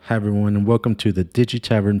Hi, everyone, and welcome to the Digi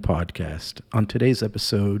Tavern podcast. On today's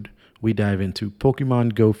episode, we dive into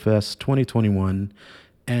Pokemon Go Fest 2021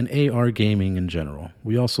 and AR gaming in general.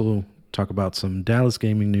 We also talk about some Dallas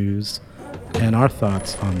gaming news and our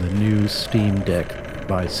thoughts on the new Steam Deck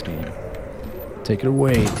by Steam. Take it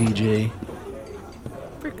away, DJ.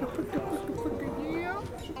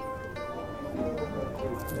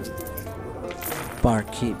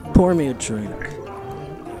 Barkeep, pour me a drink.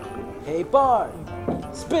 Hey Bart,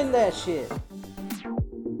 spin that shit.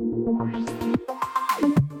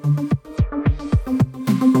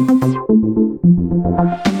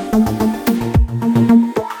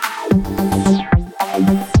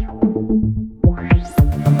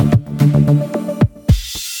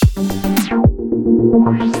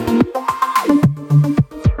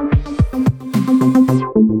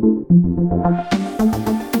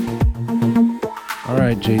 All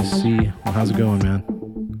right, JC, well, how's it going, man?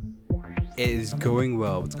 It is going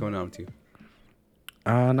well. What's going on with you?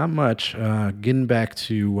 Not much. Getting back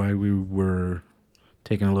to why we were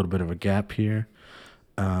taking a little bit of a gap here.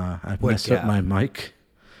 I What messed up gap? my mic.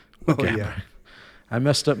 Oh, Gap. yeah. I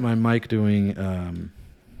messed up my mic doing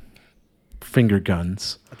finger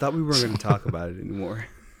guns. I thought we weren't going to talk about it anymore.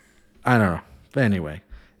 I don't know. But anyway,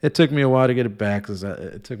 it took me a while to get it back because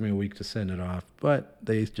it took me a week to send it off. But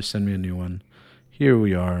they just sent me a new one. Here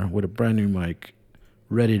we are with a brand new mic,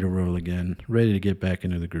 ready to roll again, ready to get back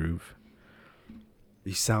into the groove.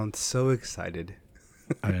 You sound so excited.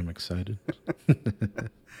 I am excited.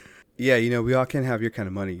 Yeah, we all can't have your kind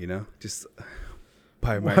of money, Just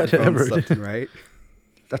buy a microphone Whatever. left and right.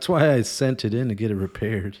 That's why I sent it in to get it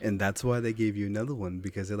repaired. And that's why they gave you another one,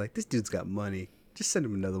 because they're like, this dude's got money. Just send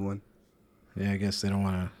him another one. Yeah, I guess they don't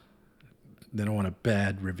want a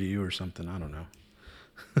bad review or something. I don't know.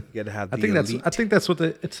 You got to have the I think that's what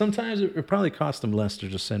sometimes it probably costs them less to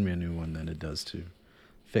just send me a new one than it does to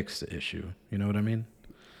fix the issue. You know what I mean?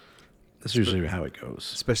 That's usually how it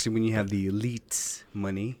goes. Especially when you have the elite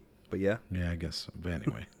money. But yeah. Yeah, I guess. But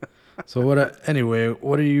anyway. So what have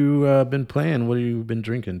you been playing? What have you been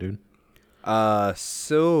drinking, dude?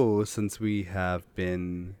 So since we have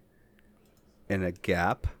been in a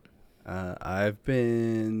gap, we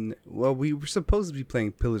were supposed to be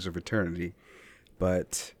playing Pillars of Eternity,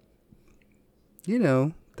 but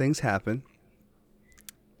things happen.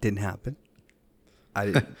 Didn't happen. I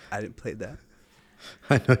didn't play that.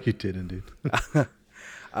 I know you didn't, dude. But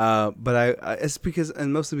I it's because,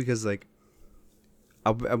 and mostly because, like,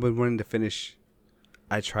 I've been wanting to finish.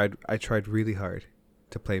 I tried really hard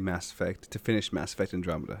to play Mass Effect, to finish Mass Effect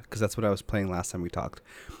Andromeda, because that's what I was playing last time we talked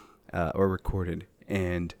or recorded,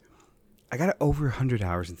 and I got over 100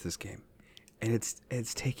 hours into this game, and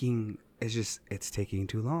it's taking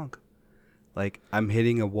too long. Like, I'm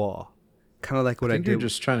hitting a wall, kind of like what I think did. you're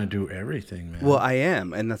just trying to do everything, man. Well, I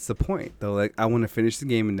am, and that's the point, though. Like, I want to finish the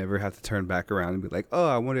game and never have to turn back around and be like, oh,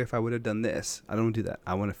 I wonder if I would have done this. I don't want to do that.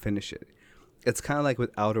 I want to finish it. It's kind of like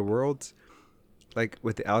with Outer Worlds. Like,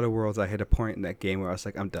 with the Outer Worlds, I hit a point in that game where I was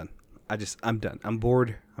like, I'm done. I'm done. I'm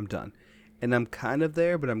bored. I'm done. And I'm kind of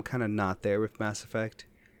there, but I'm kind of not there with Mass Effect.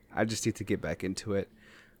 I just need to get back into it.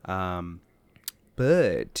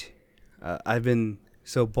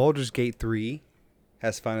 So Baldur's Gate 3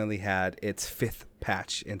 has finally had its 5th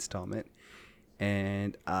patch installment,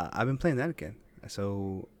 and I've been playing that again.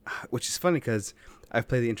 So, which is funny because I've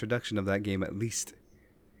played the introduction of that game at least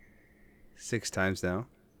 6 times now,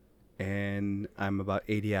 and I'm about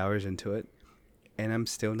 80 hours into it, and I'm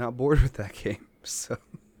still not bored with that game. So,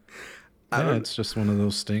 yeah, it's just one of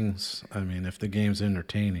those things. I mean, if the game's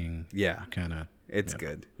entertaining, yeah, kind of. It's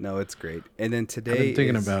good. No, it's great. And then today, I've been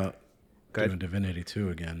thinking about Go ahead. doing Divinity 2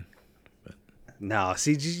 again. No,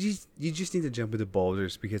 see, you just need to jump into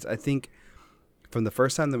Baldur's, because I think from the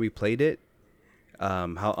first time that we played it,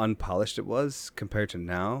 how unpolished it was compared to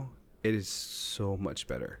now, it is so much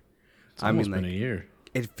better. It's almost been a year.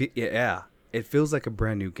 It feels like a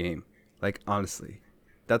brand new game. Like, honestly,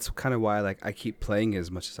 that's kind of why I keep playing it as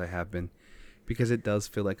much as I have been, because it does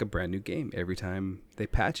feel like a brand new game every time they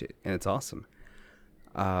patch it, and it's awesome.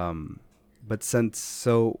 But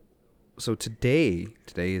So today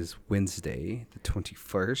is Wednesday, the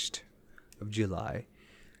 21st of July.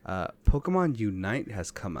 Pokemon Unite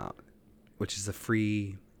has come out, which is a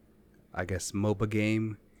free, I guess, MOBA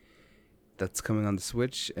game that's coming on the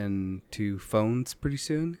Switch and to phones pretty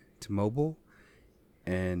soon, to mobile.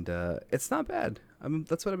 And it's not bad.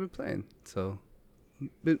 That's what I've been playing. So,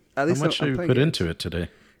 but at least how much have you put into it today?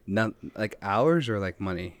 Not like hours or like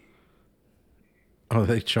money. Oh,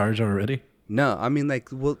 they charge already? No, I mean, like,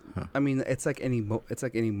 well, I mean, it's like any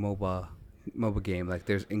MOBA mobile game. Like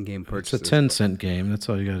there's in-game It's a purchases. 10-cent game. That's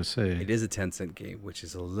all you got to say. It is a 10-cent game, which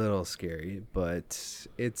is a little scary, but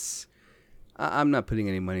I'm not putting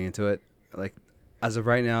any money into it. Like as of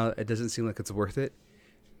right now, it doesn't seem like it's worth it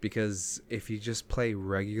because if you just play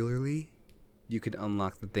regularly, you can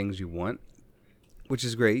unlock the things you want, which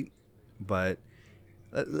is great. But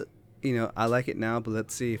I like it now. But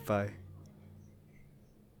let's see if I.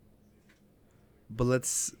 But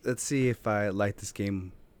let's see if I like this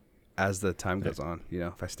game as the time goes on.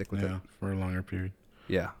 If I stick with it. Yeah, for a longer period.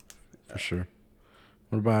 Yeah. For sure.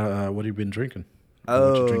 What about what have you been drinking?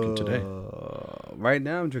 What you drinking today? Right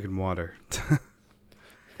now I'm drinking water.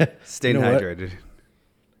 Staying You know what? hydrated.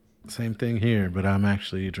 Same thing here, but I'm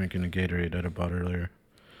actually drinking a Gatorade that I bought earlier.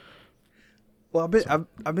 Well,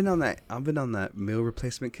 I've been on that meal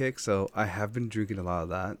replacement kick, so I have been drinking a lot of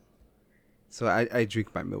that. So I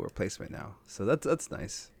drink my meal replacement now. So that's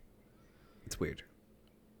nice. It's weird.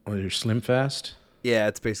 Oh, you're Slim Fast? Yeah,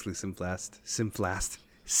 it's basically Simflast.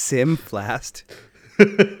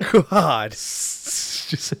 God.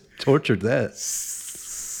 Just tortured that.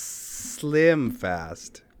 Slim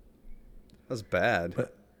Fast. That was bad.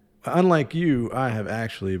 But unlike you, I have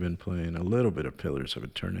actually been playing a little bit of Pillars of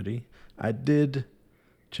Eternity. I did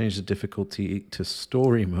change the difficulty to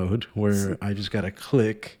story mode, where I just got to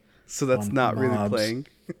click. So that's on not really mobs. playing.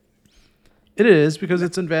 It is, because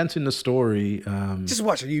it's advancing the story. Just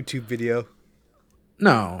watch a YouTube video.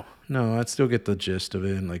 No, I'd still get the gist of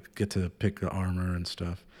it and like get to pick the armor and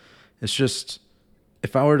stuff. It's just,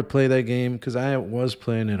 if I were to play that game, because I was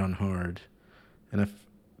playing it on hard, and if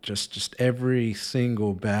just every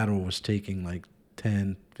single battle was taking like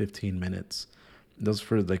 10, 15 minutes. Those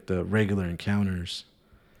for like the regular encounters.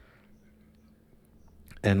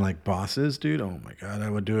 And like bosses, dude, oh my God,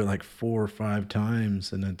 I would do it like 4 or 5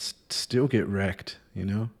 times and then still get wrecked,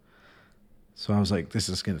 So I was like, this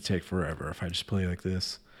is going to take forever if I just play like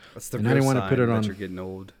this. That's the And I real didn't want to sign put it that on. you're getting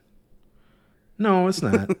old. No, it's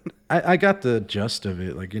not. I got the gist of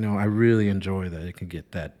it. Like, I really enjoy that it can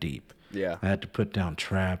get that deep. Yeah. I had to put down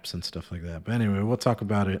traps and stuff like that. But anyway, we'll talk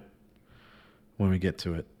about it when we get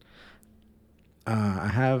to it. I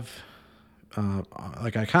have, I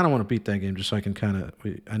kind of want to beat that game just so I can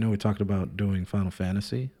I know we talked about doing Final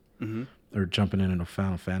Fantasy or jumping in a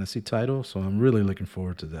Final Fantasy title. So I'm really looking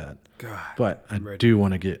forward to that. God, but I ready. do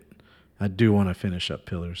want to finish up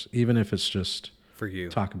Pillars, even if it's just for you.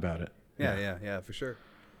 Talk about it. Yeah, for sure.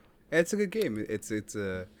 It's a good game.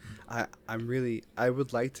 I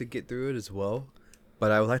would like to get through it as well,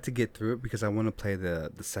 but I would like to get through it because I want to play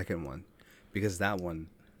the second one, because that one,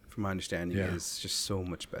 from my understanding, is just so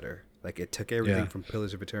much better. Like it took everything from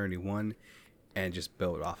Pillars of Eternity 1 and just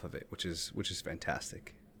built off of it, which is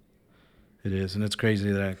fantastic. It is, and it's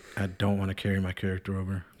crazy that I don't want to carry my character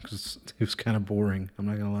over because it was kind of boring. I'm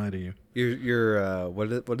not gonna lie to you. You're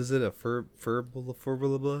what is it, a furblug?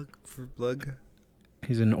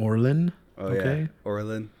 He's in Orlin. Oh okay? yeah,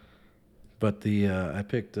 Orlin. But I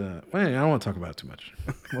picked. Well, I don't want to talk about it too much.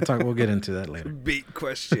 We'll get into that later. Bait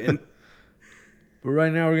question. But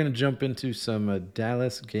right now we're gonna jump into some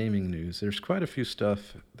Dallas gaming news. There's quite a few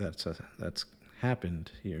stuff that's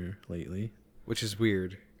happened here lately. Which is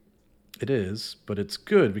weird. It is, but it's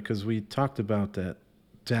good because we talked about that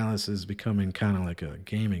Dallas is becoming kind of like a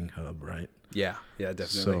gaming hub, right? Yeah, definitely.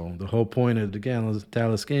 So the whole point of the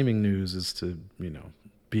Dallas gaming news is to,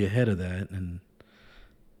 be ahead of that, and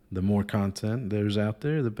the more content there's out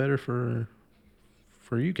there, the better for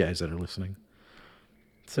you guys that are listening.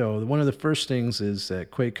 So one of the first things is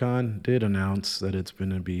that QuakeCon did announce that it's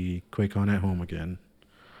going to be QuakeCon at home again.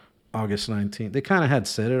 August 19th. They kind of had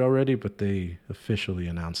said it already, but they officially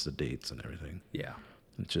announced the dates and everything. Yeah.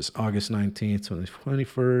 It's just August 19th to the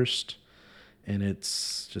 21st. And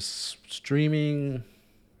it's just streaming.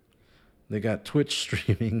 They got Twitch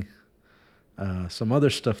streaming. Some other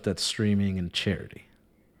stuff that's streaming, and charity.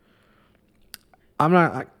 I'm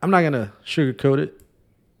not going to sugarcoat it.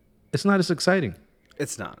 It's not as exciting.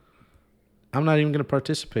 It's not. I'm not even going to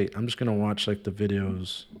participate. I'm just going to watch like the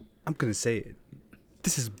videos. I'm going to say it.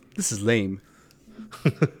 This is lame.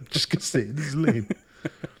 Just gonna say this is lame.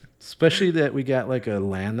 Especially that we got like a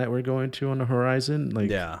land that we're going to on the horizon. Like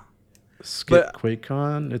skip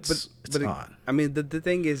QuakeCon. It's odd. I mean, the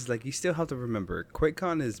thing is, like, you still have to remember,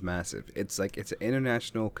 QuakeCon is massive. It's like it's an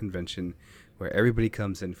international convention where everybody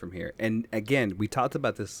comes in from here. And again, we talked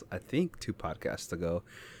about this, I think, 2 podcasts ago.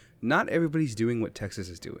 Not everybody's doing what Texas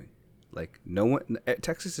is doing. Like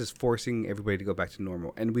Texas is forcing everybody to go back to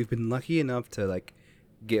normal, and we've been lucky enough to like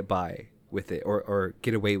get by with it or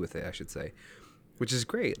get away with it, I should say, which is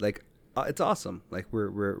great. Like it's awesome. Like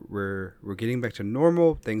we're getting back to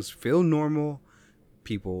normal. Things feel normal,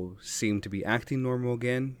 people seem to be acting normal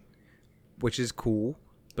again, which is cool.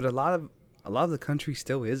 But a lot of the country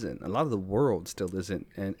still isn't. A lot of the world still isn't,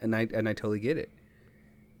 and I totally get it.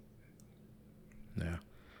 Yeah,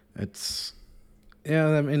 yeah.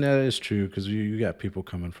 I mean that is true because you got people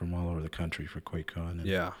coming from all over the country for QuakeCon. And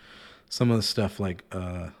Yeah. some of the stuff like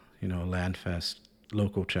Landfest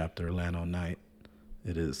local chapter, Land All Night.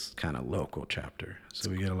 It is kind of local chapter, so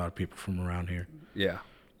we get a lot of people from around here. Yeah.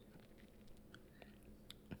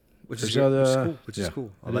 Which is There's other- cool. Which is yeah,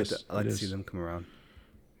 cool. I it like is, to it see is. them come around.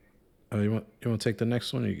 Oh, you want to take the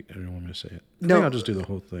next one, or you want me to say it? I No. think I'll just do the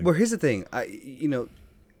whole thing. Well, here's the thing.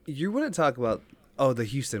 You want to talk about the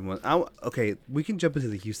Houston one. Okay, we can jump into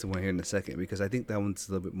the Houston one here in a second because I think that one's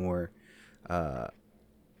a little bit more, a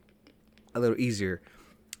little easier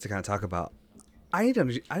to kind of talk about. I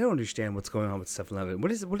don't understand what's going on with 7-Eleven.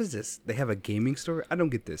 What is this? They have a gaming store? I don't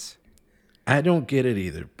get this. I don't get it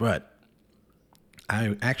either, but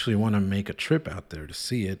I actually want to make a trip out there to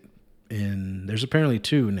see it. And there's apparently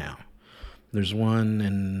two now. There's one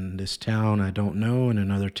in this town I don't know, and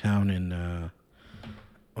another town in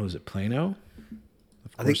what was it, Plano? Of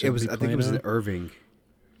I think course it was. would I be think it was in Plano. Irving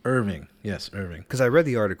Irving. Yes, Irving. because I read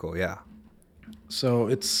the article. Yeah.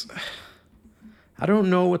 So I don't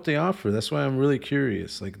know what they offer. That's why I'm really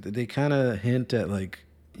curious. Like they kind of hint at like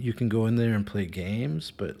you can go in there and play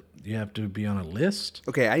games, but you have to be on a list.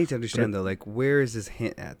 Okay, I need to understand though. Like, where is this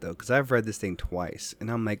hint at though? Because I've read this thing twice,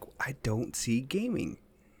 and I'm like, I don't see gaming.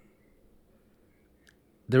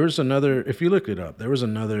 There was another. If you look it up, there was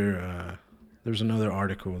another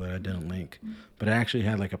article that I didn't link, but it actually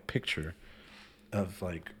had like a picture of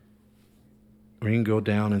like where you can go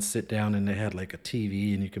down and sit down, and they had like a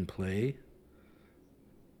TV and you can play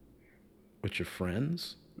with your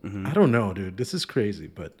friends. Mm-hmm. I don't know, dude. This is crazy,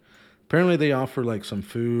 but apparently they offer like some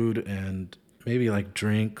food and maybe like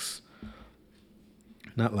drinks.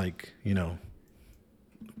 Not like,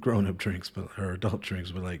 grown up drinks, or adult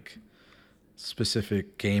drinks, but like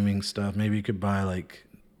specific gaming stuff. Maybe you could buy like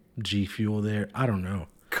G Fuel there. I don't know.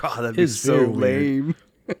 God, that'd be It's so very weird.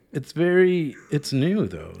 lame. It's new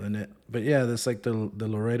though, but yeah, that's like the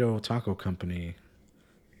Laredo Taco Company.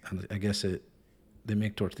 I guess they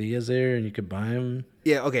make tortillas there, and you could buy them.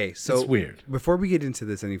 Yeah, okay, so It's weird. Before we get into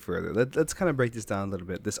this any further, let's kind of break this down a little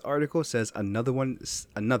bit. This article says another one,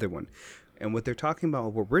 and what they're talking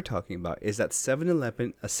about, what we're talking about, is that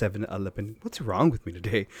 7-Eleven, what's wrong with me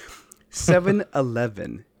today?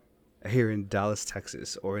 7-Eleven here in Dallas,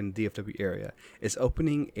 Texas, or in the DFW area, is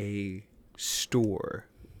opening a store,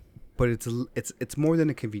 but it's more than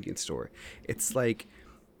a convenience store. It's like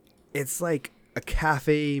a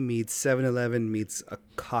cafe meets 7-Eleven meets a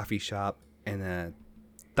coffee shop and a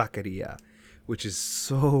taqueria, which is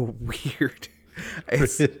so weird.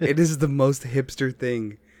 It is the most hipster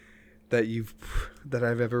thing that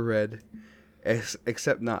I've ever read,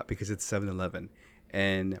 except not because it's 7-Eleven.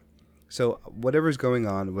 And so whatever's going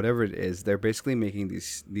on, whatever it is, they're basically making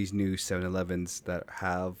these new 7-Elevens that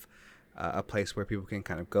have a place where people can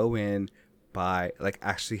kind of go in, buy, like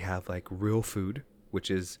actually have like real food,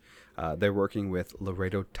 which is they're working with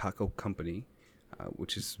Laredo Taco Company,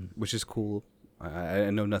 which is cool. I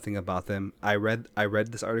know nothing about them. I read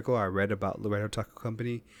this article. I read about Laredo Taco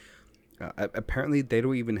Company. Apparently, they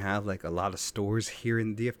don't even have like a lot of stores here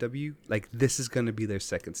in DFW. Like this is going to be their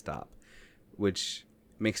second stop, which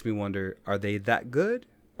makes me wonder: are they that good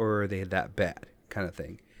or are they that bad? Kind of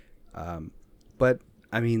thing. But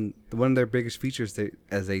I mean, one of their biggest features,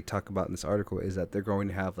 as they talk about in this article, is that they're going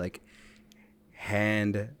to have like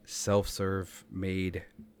hand self-serve made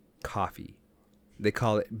coffee. They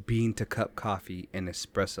call it bean to cup coffee and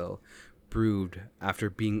espresso, brewed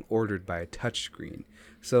after being ordered by a touchscreen.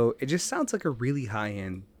 So it just sounds like a really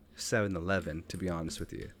high-end 7-Eleven, to be honest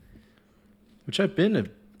with you. Which I've been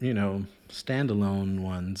to, standalone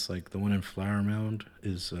ones, like the one in Flower Mound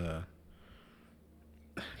is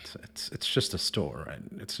it's just a store, right?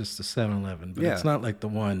 It's just a 7-Eleven, but Yeah. it's not like the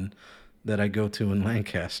one that I go to in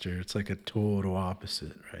Lancaster. It's like a total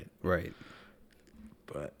opposite, right? Right.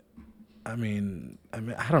 But I mean,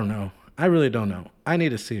 I don't know. I really don't know. I need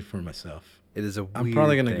to see it for myself. It is a weird I'm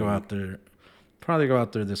probably gonna thing. go out there. Probably go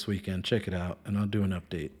out there this weekend, check it out, and I'll do an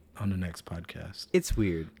update on the next podcast. It's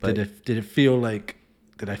weird. But Did it feel like?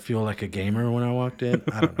 Did I feel like a gamer when I walked in?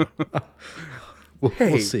 I don't know.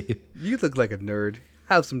 We'll see. You look like a nerd.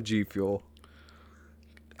 Have some G Fuel.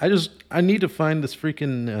 I need to find this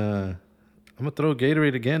freaking. I'm gonna throw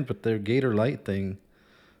Gatorade again, but their Gator Light thing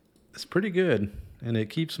is pretty good, and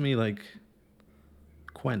it keeps me like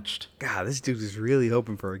quenched. God, this dude is really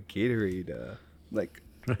hoping for a Gatorade,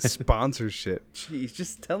 sponsorship. Jeez,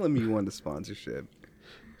 just tell him you want a sponsorship.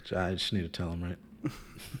 I just need to tell them, right?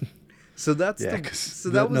 So that's Yeah, the because so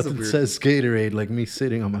that was the nothing weird. says Gatorade like me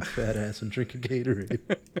sitting on my fat ass and drinking Gatorade.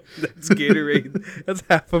 That's Gatorade. That's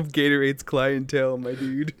half of Gatorade's clientele, my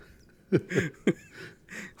dude.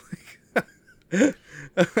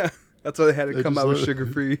 That's why they had to I come just out with love- sugar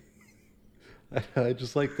free. I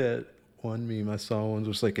just like that one meme I saw. One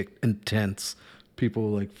was like intense people,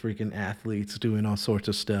 like freaking athletes doing all sorts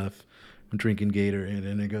of stuff, and drinking Gatorade,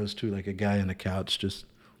 and it goes to like a guy on the couch just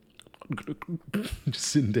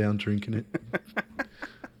sitting down drinking it.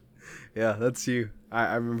 Yeah, that's you.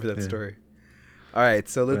 I remember that Yeah. story. All right,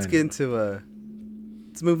 so let's But get into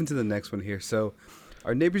let's move into the next one here. So,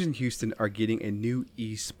 our neighbors in Houston are getting a new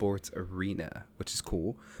esports arena, which is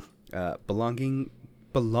cool.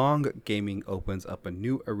 Belong Gaming opens up a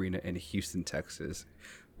new arena in Houston, Texas,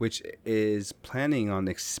 which is planning on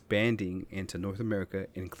expanding into North America,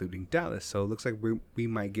 including Dallas. So it looks like we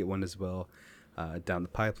might get one as well down the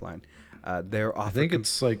pipeline. They're I offering.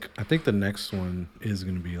 I think the next one is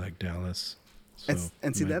going to be like Dallas. So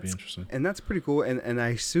And see it might be that's interesting. and that's pretty cool. And I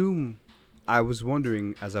assume I was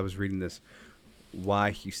wondering as I was reading this why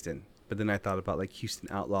Houston, but then I thought about like Houston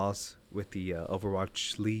Outlaws with the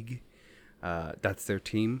Overwatch League. That's their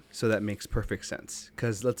team, so that makes perfect sense.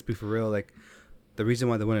 Because let's be for real, like the reason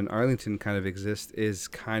why the one in Arlington kind of exists is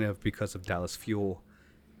kind of because of Dallas Fuel,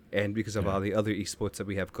 and because of Yeah. all the other esports that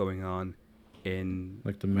we have going on in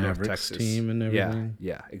Like the North Mavericks Texas. team and everything.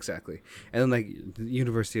 Yeah, exactly. And then like the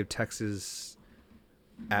University of Texas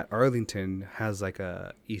at Arlington has like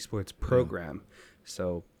a esports program,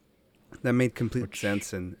 so that made complete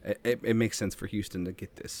sense, and it makes sense for Houston to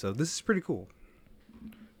get this. So this is pretty cool.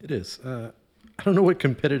 It is. I don't know what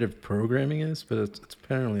competitive programming is, but it's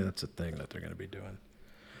apparently that's a thing that they're going to be doing.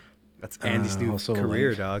 That's Andy's new also, career,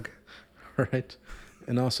 like- dog. Right.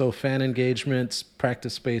 And also fan engagements,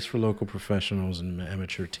 practice space for local professionals and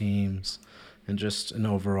amateur teams, and just an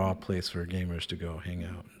overall place for gamers to go hang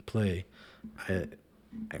out and play.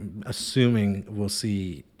 I'm assuming we'll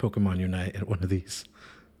see Pokemon Unite at one of these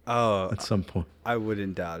Oh, at some point. I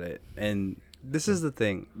wouldn't doubt it. And this is the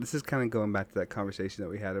thing. This is kind of going back to that conversation that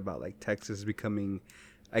we had about like Texas becoming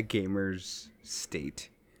a gamer's state.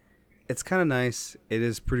 It's kind of nice. It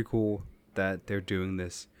is pretty cool that they're doing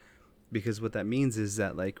this, because what that means is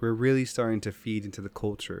that like we're really starting to feed into the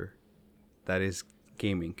culture that is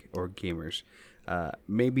gaming or gamers.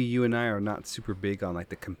 Maybe you and I are not super big on like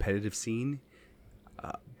the competitive scene,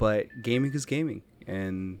 but gaming is gaming,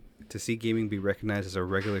 and to see gaming be recognized as a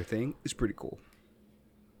regular thing is pretty cool.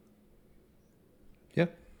 Yeah.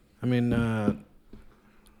 I mean,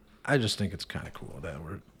 I just think it's kind of cool that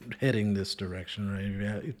we're heading this direction, right?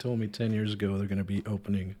 Yeah, you told me 10 years ago they're going to be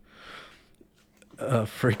opening a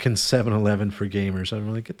freaking 7-Eleven for gamers.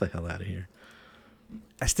 I'm like, get the hell out of here.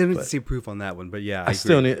 I still need to But- see proof on that one, but yeah, I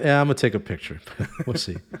still need. Yeah, I'm gonna take a picture. We'll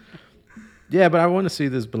see. Yeah, but I want to see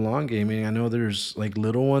this Belong Gaming. I know there's like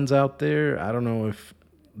little ones out there. I don't know if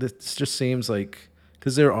this just seems like,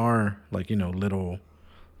 because there are like little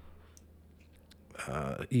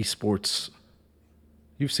esports.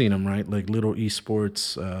 You've seen them, right? Like little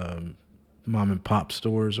esports mom and pop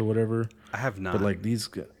stores or whatever. I have not. But like these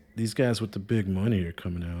guys with the big money are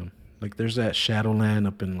coming out. Like there's that Shadowland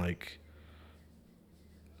up in like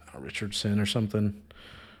Richardson or something,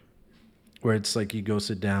 where it's like you go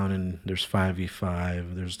sit down and there's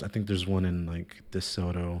 5v5. I think there's one in like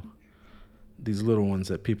DeSoto. These little ones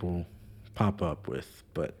that people pop up with,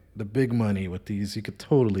 but the big money with these, you could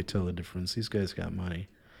totally tell the difference. These guys got money,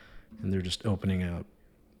 and they're just opening up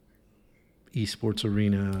esports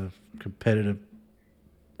arena, competitive,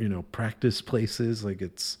 practice places. Like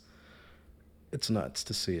it's nuts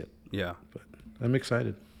to see it. yeah. But I'm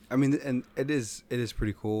excited. I mean, and it is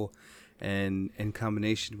pretty cool, and in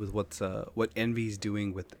combination with what Envy's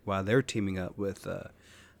doing while they're teaming up with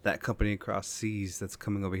that company across seas that's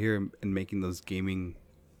coming over here and making those gaming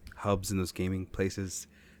hubs and those gaming places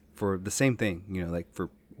for the same thing, like for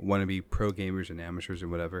wannabe pro gamers and amateurs and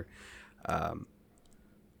whatever.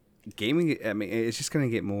 Gaming, I mean, it's just gonna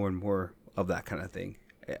get more and more of that kind of thing.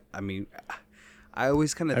 I mean, I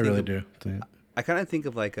always kind of I think really of, do. I kind of think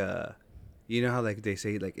of like you know how like they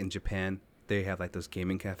say like in Japan they have like those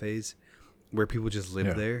gaming cafes where people just live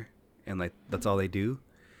Yeah. there and like that's all they do.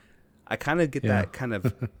 I kind of get Yeah. that kind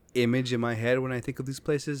of image in my head when I think of these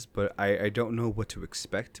places, but I don't know what to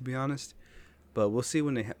expect, to be honest. But we'll see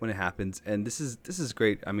when it happens. And this is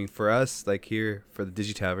great. I mean, for us, like here for the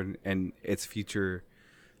Digi Tavern and its future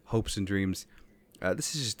hopes and dreams,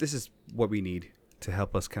 this is what we need to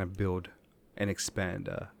help us kind of build and expand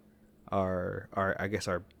our I guess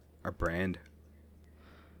our brand.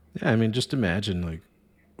 Yeah, I mean, just imagine like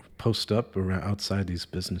post up around outside these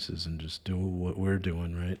businesses and just do what we're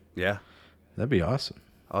doing, right? Yeah. That'd be awesome.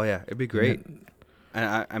 Oh yeah, it'd be And great. then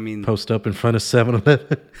And I mean, post up in front of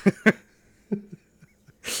 7-Eleven.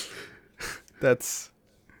 that's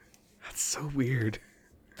so weird.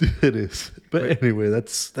 It is. But anyway,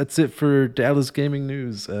 that's it for Dallas gaming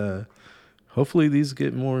news. Hopefully these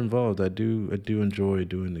get more involved. I do enjoy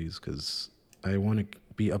doing these because I want to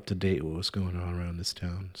be up to date with what's going on around this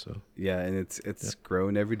town. So Yeah, and it's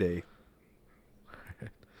growing every day.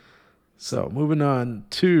 so moving on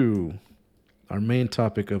to our main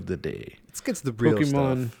topic of the day. Let's get to the real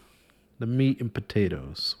Pokemon, stuff. the meat and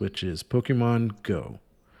potatoes, which is Pokemon Go.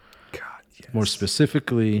 God, yes. More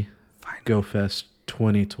specifically, Finally. Go Fest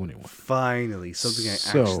 2021. Finally, something I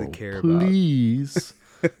So, actually care about. please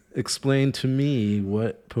explain to me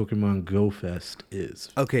what Pokemon Go Fest is.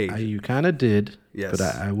 Okay. You kind of did, Yes.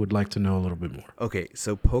 but I would like to know a little bit more. Okay,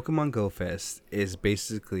 so Pokemon Go Fest is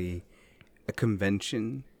basically a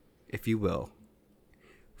convention, if you will,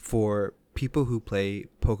 for people who play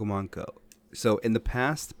Pokemon Go. So in the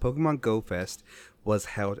past, Pokemon Go Fest was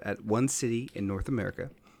held at one city in North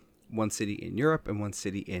America, one city in Europe, and one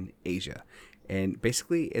city in Asia. And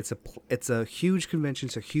basically, it's a huge convention,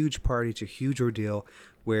 it's a huge party, it's a huge ordeal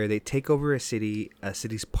where they take over a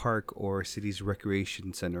city's park or a city's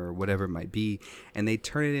recreation center or whatever it might be, and they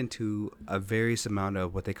turn it into a various amount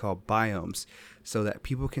of what they call biomes, so that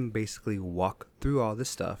people can basically walk through all this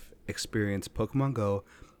stuff, experience Pokemon Go,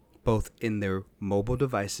 both in their mobile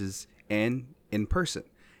devices and in person.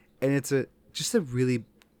 And it's just a really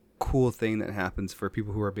cool thing that happens for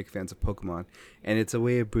people who are big fans of Pokemon, and it's a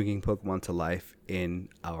way of bringing Pokemon to life in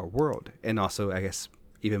our world, and also I guess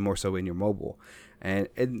even more so in your mobile.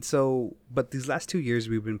 And so, but these last 2 years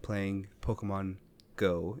we've been playing Pokemon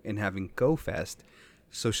Go and having Go Fest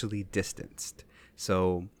socially distanced.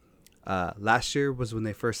 So last year was when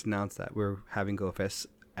they first announced that we're having Go Fest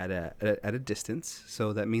at a distance,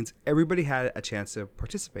 so that means everybody had a chance to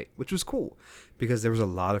participate, which was cool because there was a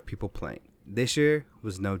lot of people playing. This year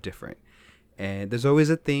was no different, and there's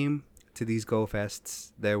always a theme to these Go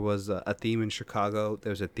Fests. There was a theme in Chicago,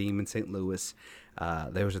 there was a theme in St. Louis,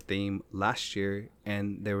 there was a theme last year,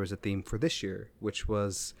 and there was a theme for this year, which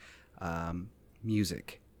was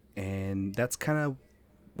music. And that's kind of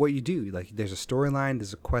what you do. Like, there's a storyline,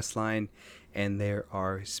 there's a quest line, and there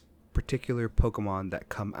are particular Pokemon that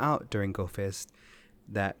come out during Go Fest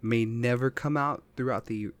that may never come out throughout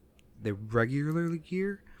the regular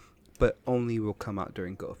year, but only will come out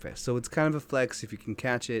during Go Fest. So it's kind of a flex if you can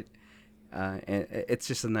catch it, and it's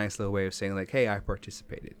just a nice little way of saying like, hey, I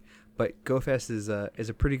participated. But Go Fest is a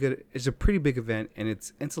pretty big event, and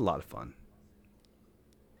it's a lot of fun.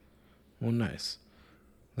 Well, nice.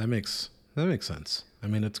 That makes sense. I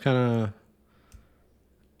mean, it's kind of,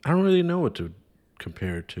 I don't really know what to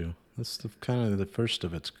compare it to. That's kind of the first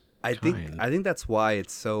of its I kind. think that's why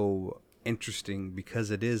it's so interesting, because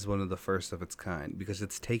it is one of the first of its kind, because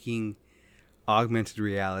it's taking augmented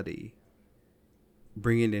reality,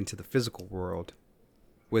 bringing it into the physical world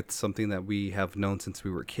with something that we have known since we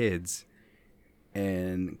were kids,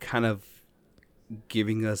 and kind of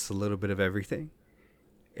giving us a little bit of everything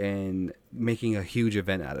and making a huge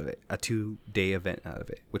event out of it, a 2-day event out of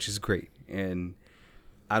it, which is great. And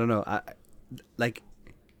I don't know,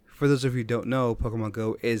 for those of you who don't know, Pokemon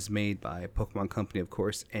Go is made by Pokemon Company, of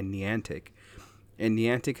course, and Niantic. And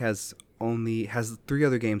Niantic has 3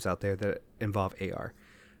 other games out there that involve AR.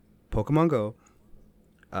 Pokemon Go,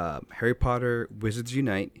 Harry Potter Wizards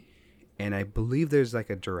Unite, and I believe there's like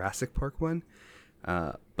a Jurassic Park one.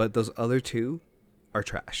 But those other 2 are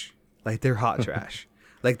trash. Like, they're hot trash.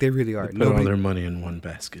 Like, they really are. They put all their money in one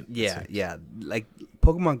basket. Yeah, yeah. Like,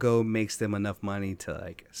 Pokemon Go makes them enough money to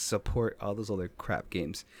like support all those other crap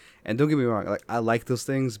games. And don't get me wrong, like, I like those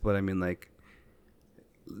things, but I mean, like,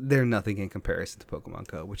 they're nothing in comparison to Pokemon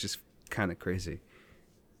Go, which is kind of crazy.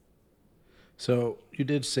 So you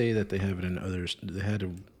did say that they have it in others. They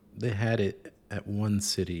had it at one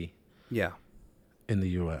city. Yeah. In the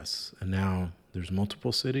U.S. and now there's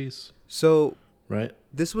multiple cities. So right.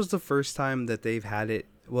 This was the first time that they've had it.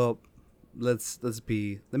 Well, let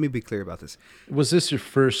me be clear about this. Was this your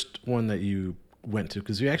first one that you went to?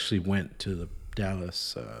 Because you actually went to the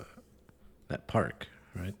Dallas, that park,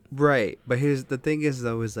 right? Right. But here's the thing is,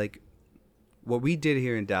 though, is like what we did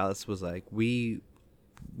here in Dallas was like we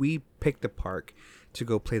picked a park to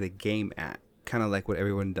go play the game at, kind of like what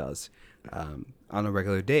everyone does on a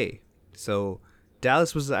regular day. So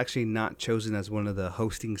Dallas was actually not chosen as one of the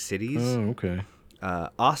hosting cities. Oh, okay.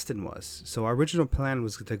 Austin was. So our original plan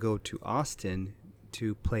was to go to Austin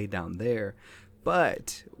to play down there.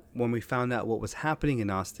 But when we found out what was happening in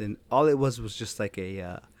Austin, all it was just like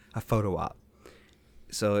a photo op.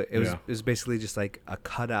 So it was basically just like a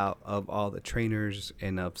cutout of all the trainers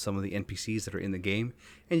and of some of the NPCs that are in the game,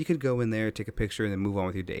 and you could go in there, take a picture, and then move on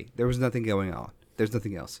with your day. There was nothing going on. There's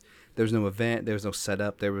nothing else. There was no event. There was no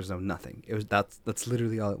setup. There was no nothing. It was that's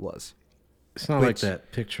literally all it was. It's not like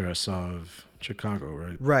that picture I saw of Chicago,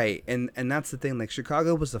 right? Right, and that's the thing. Like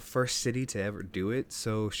Chicago was the first city to ever do it,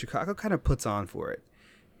 so Chicago kind of puts on for it,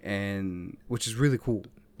 and which is really cool.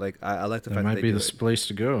 Like I like the fact that might they be do the it. place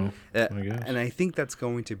to go. I guess. And I think that's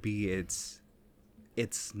going to be its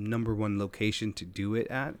number one location to do it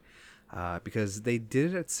at, because they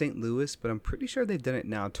did it at St. Louis, but I'm pretty sure they've done it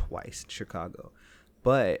now twice in Chicago.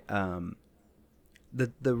 But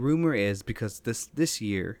the rumor is because this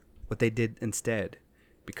year, what they did instead,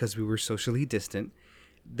 because we were socially distant,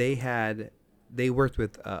 they worked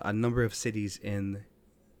with a number of cities in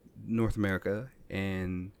North America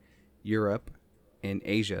and Europe and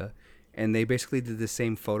Asia, and they basically did the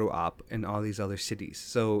same photo op in all these other cities.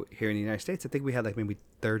 So here in the United States, I think we had like maybe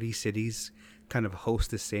 30 cities kind of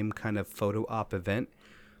host the same kind of photo op event,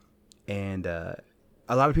 and a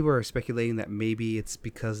lot of people are speculating that maybe it's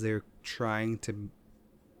because they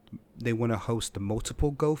want to host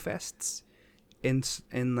multiple Go Fests in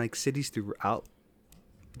like cities throughout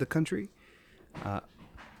the country.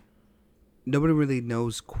 Nobody really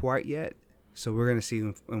knows quite yet, so we're gonna see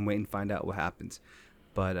and wait and find out what happens.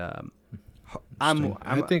 But I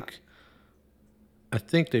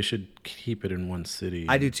think they should keep it in one city.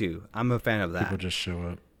 I do too. I'm a fan of that. People just show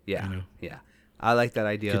up. Yeah, you know? yeah. I like that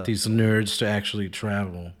idea. Get these nerds to actually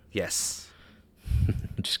travel. Yes.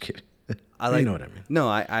 Just kidding. You know what I mean. No,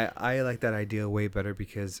 I like that idea way better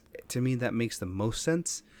because to me that makes the most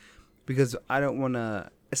sense. Because I don't want to.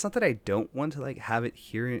 It's not that I don't want to like have it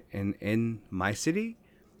here in my city.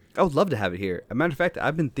 I would love to have it here. As a matter of fact,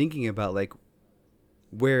 I've been thinking about like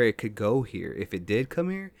where it could go here if it did come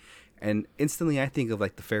here, and instantly I think of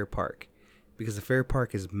like the Fair Park, because the Fair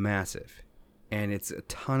Park is massive, and it's a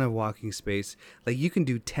ton of walking space. Like you can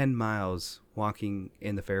do 10 miles walking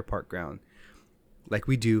in the Fair Park ground, like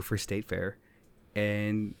we do for State Fair,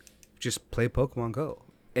 and just play Pokemon Go.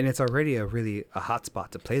 And it's already a hot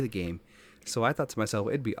spot to play the game. So I thought to myself,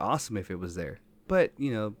 it'd be awesome if it was there. But,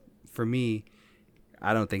 you know, for me,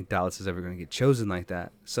 I don't think Dallas is ever going to get chosen like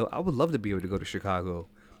that. So I would love to be able to go to Chicago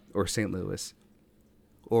or St. Louis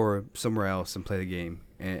or somewhere else and play the game.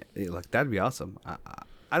 And like that'd be awesome.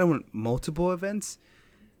 I don't want multiple events.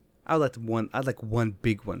 I'd like one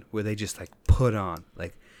big one where they just like put on.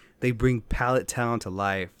 Like they bring Pallet Town to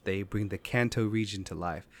life. They bring the Kanto region to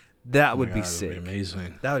life. That would be sick. That would be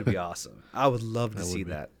amazing. That would be awesome. I would love to see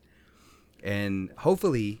that. And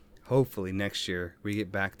hopefully next year we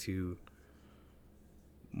get back to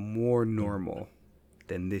more normal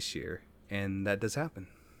than this year, and that does happen.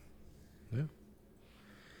 Yeah.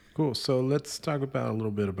 Cool. So let's talk about a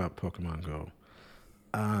little bit about Pokemon Go.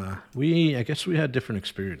 I guess we had different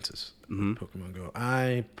experiences with Pokemon Go.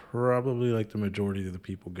 I probably like the majority of the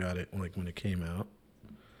people got it like when it came out,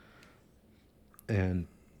 and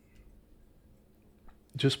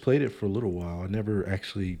just played it for a little while. I never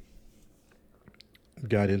actually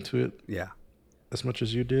got into it. Yeah. As much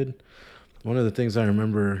as you did. One of the things I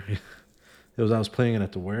remember I was playing it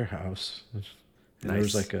at the warehouse. And Nice. There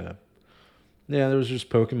was like there was just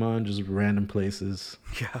Pokemon, just random places.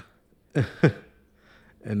 Yeah.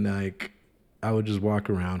 And like I would just walk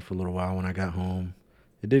around for a little while when I got home.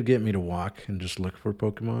 It did get me to walk and just look for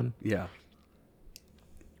Pokemon. Yeah.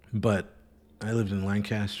 But I lived in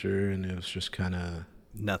Lancaster and it was just kind of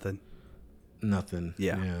Nothing.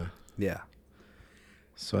 Yeah. Yeah.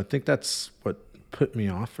 So I think that's what put me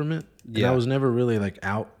off from it. Yeah. And I was never really like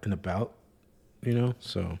out and about,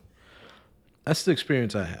 so that's the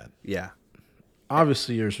experience I had. Yeah.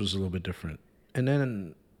 Obviously yours was a little bit different. And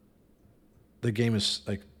then the game is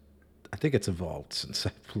like, I think it's evolved since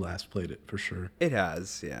I last played it for sure. It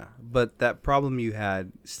has, yeah. But that problem you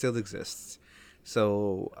had still exists.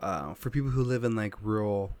 So for people who live in like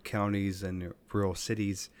rural counties and rural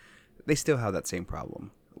cities, they still have that same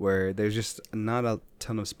problem where there's just not a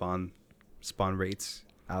ton of spawn rates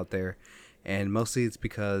out there, and mostly it's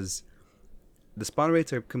because the spawn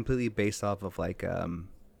rates are completely based off of like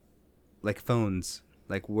phones,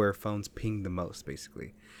 like where phones ping the most,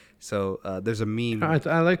 basically. So there's a meme.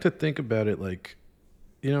 I like to think about it like,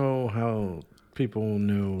 how people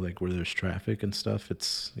know like where there's traffic and stuff.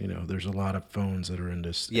 It's there's a lot of phones that are in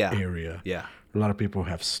this area. Yeah. A lot of people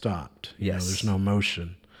have stopped. Yes. There's no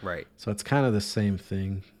motion. Right. So it's kind of the same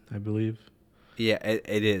thing, I believe. Yeah,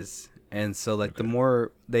 it is. And so like the Okay.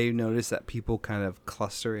 more they notice that people kind of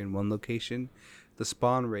cluster in one location, the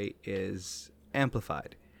spawn rate is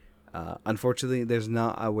amplified. Unfortunately, there's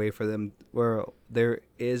not a way for them, well, there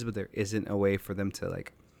is, but there isn't a way for them to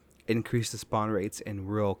like increase the spawn rates in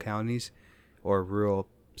rural counties or rural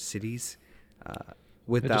cities uh, It just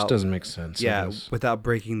without, doesn't make sense, I yeah, guess. without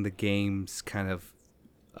breaking the game's kind of,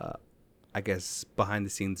 I guess, behind the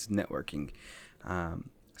scenes networking.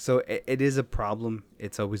 So it is a problem.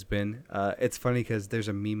 It's always been. It's funny because there's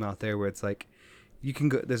a meme out there where it's like, you can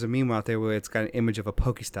go. There's a meme out there where it's got an image of a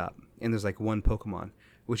Pokestop, and there's like one Pokemon,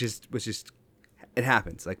 which is, it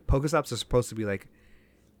happens. Like Pokestops are supposed to be like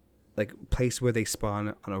place where they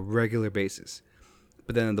spawn on a regular basis.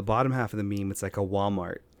 But then in the bottom half of the meme, it's like a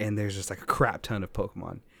Walmart, and there's just like a crap ton of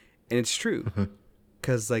Pokemon, and it's true,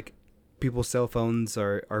 because like people's cell phones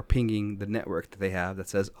are pinging the network that they have that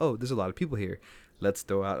says, oh, there's a lot of people here, let's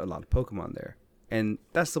throw out a lot of Pokemon there, and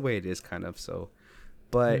that's the way it is, kind of. So,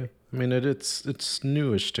 but Yeah. I mean, it's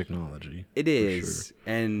newish technology. it for is,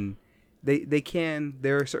 sure. and they can.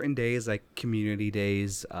 There are certain days like community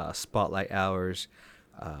days, spotlight hours,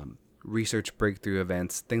 research breakthrough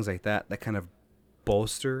events, things like that that kind of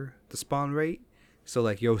bolster the spawn rate. So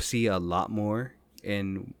like you'll see a lot more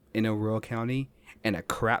in a rural county and a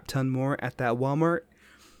crap ton more at that Walmart,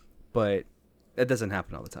 but that doesn't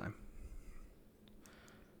happen all the time.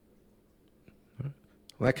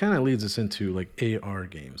 Well, that kind of leads us into like AR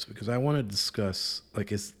games because I want to discuss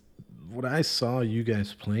like is what I saw you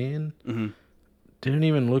guys playing Mm-hmm. didn't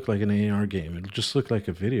even look like an AR game. It just looked like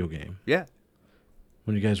a video game Yeah,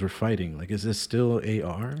 when you guys were fighting. Like, is this still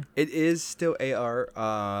AR? it is still AR.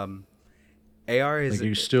 AR is, Like,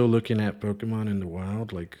 you're still looking at Pokemon in the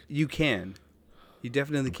wild? Like, you can, you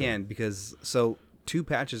definitely can, because so 2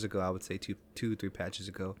 patches ago, I would say two or 3 patches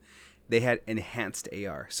ago, they had enhanced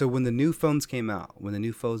AR. So when the new phones came out, when the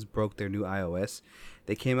new phones broke their new iOS,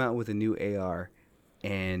 they came out with a new AR,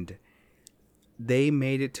 and they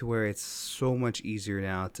made it to where it's so much easier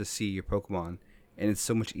now to see your Pokemon, and it's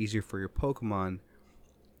so much easier for your Pokemon,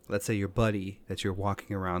 let's say your buddy that you're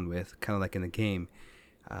walking around with, kind of like in the game.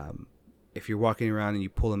 If you're walking around and you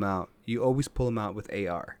pull them out, you always pull them out with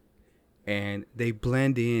AR, and they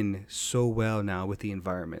blend in so well now with the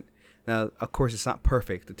environment. Now, of course, it's not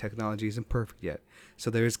perfect. The technology isn't perfect yet, so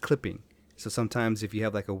there is clipping. So sometimes if you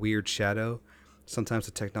have like a weird shadow, sometimes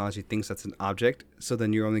the technology thinks that's an object, so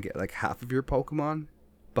then you only get like half of your Pokemon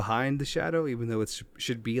behind the shadow, even though it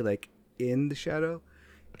should be like in the shadow.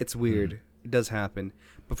 It's weird. It does happen,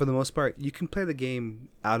 but for the most part, you can play the game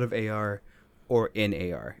out of AR or in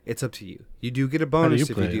AR. It's up to you. You do get a bonus if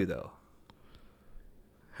you play do, it? though.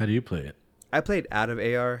 how do you play it? I played out of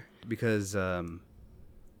AR because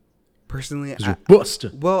personally, Because you're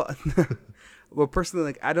busted. well, well, personally,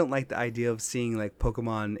 like I don't like the idea of seeing like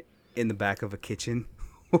Pokemon in the back of a kitchen,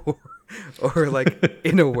 or, or like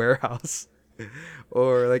in a warehouse,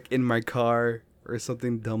 or like in my car or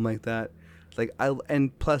something dumb like that. Like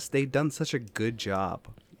and plus they've done such a good job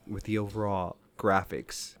with the overall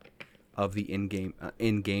graphics of the in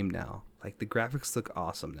game now. Like the graphics look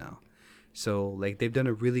awesome now. So like they've done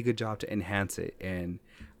a really good job to enhance it, and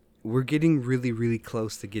we're getting really really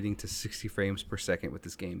close to getting to 60 frames per second with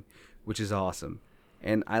this game, which is awesome.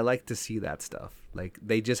 And I like to see that stuff. Like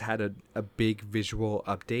they just had a big visual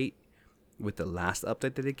update with the last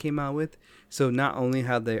update that they came out with. So not only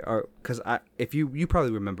how they are, because if you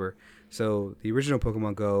probably remember, so the original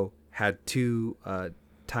Pokemon Go had two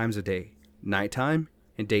times a day, nighttime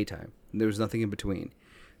and daytime. There was nothing in between.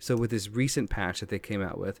 So with this recent patch that they came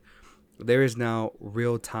out with, there is now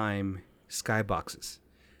real-time skyboxes.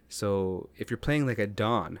 So if you're playing like at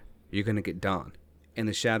dawn, you're gonna get dawn, and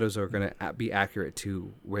the shadows are gonna be accurate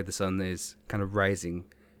to where the sun is kind of rising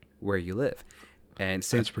where you live. And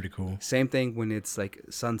That's pretty cool. same thing when it's like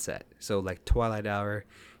sunset. So like twilight hour,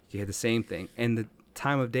 you get the same thing, and the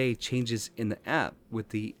time of day changes in the app with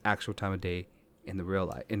the actual time of day in the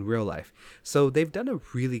real life. So they've done a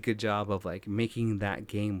really good job of like making that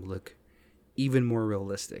game look even more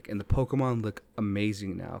realistic, and the Pokemon look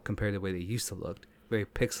amazing now compared to the way they used to look, very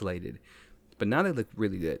pixelated. But now they look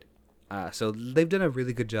really good. So they've done a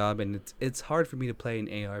really good job, and it's hard for me to play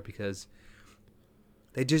in AR because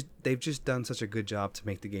they've just done such a good job to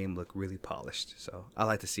make the game look really polished. So I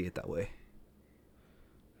like to see it that way.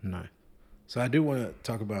 Nice. So I do want to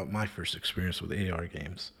talk about my first experience with AR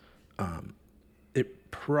games.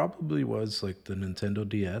 It probably was like the Nintendo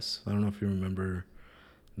DS. I don't know if you remember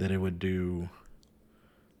that it would do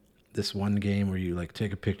this one game where you like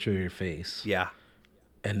take a picture of your face, Yeah.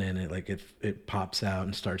 and then it pops out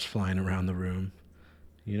and starts flying around the room.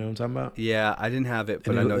 You know what I'm talking about? Yeah, I didn't have it,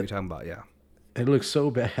 but And I it- know what you're talking about. Yeah. It looked so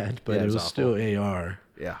bad, but Yeah, it it was was awful. still AR.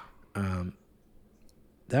 Yeah.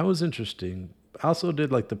 That was interesting. I also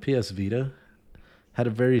did like the PS Vita had a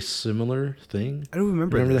very similar thing. I don't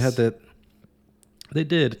remember Remember they had this. that. They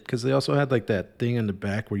did because they also had like that thing in the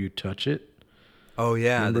back where you touch it. Oh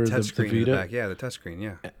yeah, the Remember the touchscreen in the Vita, back. Yeah, the touchscreen.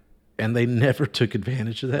 Yeah. and they never took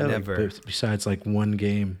advantage of that. Like, Never. besides like one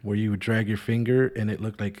game where you would drag your finger and it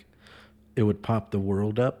looked like it would pop the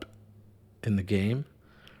world up in the game.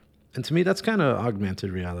 And to me, that's kind of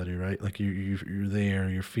augmented reality, right? Like you're there,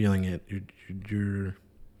 you're feeling it, you're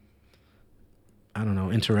I don't know,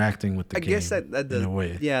 interacting with the I game guess that does. in a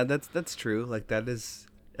way. Yeah, that's true. Like that's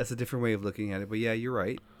a different way of looking at it. But yeah, you're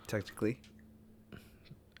right. Technically.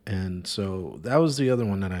 And so that was the other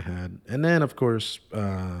one that I had. And then, of course,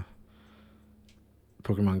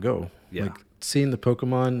 Pokemon Go. Yeah. Like seeing the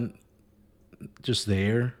Pokemon just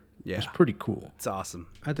there Yeah. was pretty cool. It's awesome.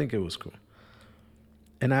 I think it was cool.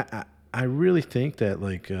 And I really think that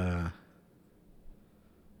like the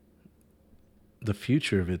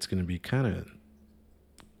future of it's going to be kind of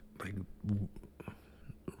like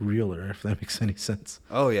realer, if that makes any sense.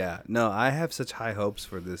 Oh yeah. No, I have such high hopes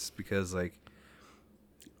for this because like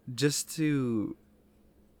just to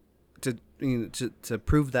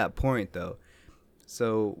prove that point though.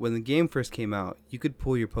 So when the game first came out, you could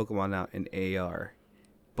pull your Pokemon out in AR,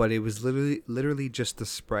 but it was literally just the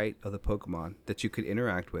sprite of the Pokemon that you could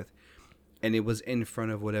interact with, and it was in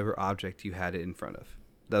front of whatever object you had it in front of.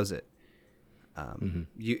 That was it.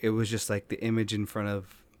 It was just like the image in front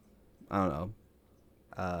of, I don't know,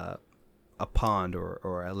 a pond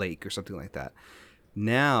or a lake or something like that.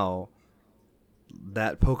 Now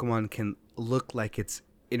that Pokemon can look like it's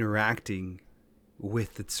interacting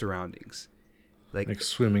with its surroundings. Like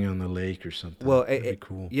swimming on the lake or something. Well, that'd be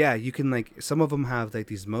cool. Yeah, you can like some of them have like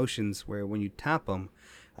these motions where when you tap them,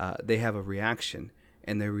 they have a reaction,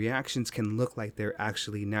 and their reactions can look like they're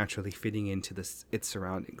actually naturally fitting into its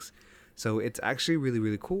surroundings. So it's actually really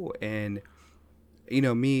really cool. And you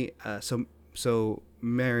know me, so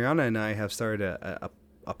Mariana and I have started a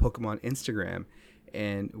Pokemon Instagram,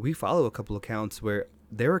 and we follow a couple accounts where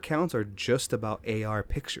their accounts are just about AR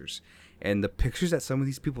pictures, and the pictures that some of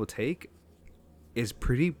these people take is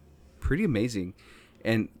pretty amazing.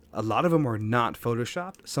 And a lot of them are not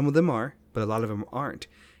photoshopped. Some of them are, but a lot of them aren't.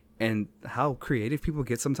 And how creative people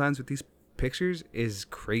get sometimes with these pictures is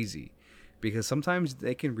crazy, because sometimes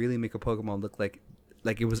they can really make a Pokemon look like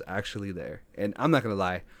it was actually there. And I'm not gonna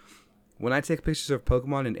lie, when I take pictures of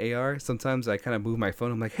Pokemon in AR, sometimes I kind of move my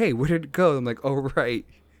phone. I'm like, hey, where did it go? I'm like, oh right,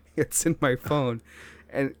 it's in my phone.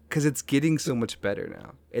 And because it's getting so much better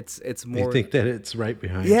now, it's more. You think that it's right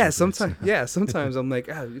behind Yeah, you. sometimes I'm like,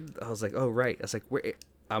 I was like, oh right, I was like, where?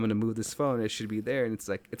 I'm gonna move this phone. It should be there, and it's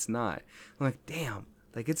like, it's not. I'm like, damn,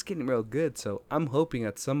 like it's getting real good. So I'm hoping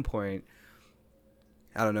at some point,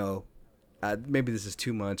 I don't know, maybe this is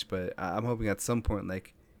too much, but I'm hoping at some point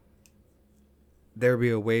like there'll be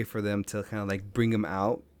a way for them to kind of like bring them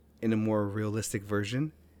out in a more realistic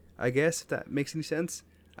version. I guess if that makes any sense.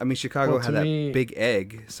 I mean, Chicago had that big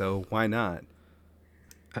egg, so why not?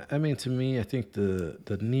 I mean, to me, I think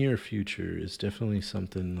the near future is definitely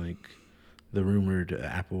something like the rumored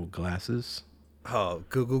Apple glasses. Oh,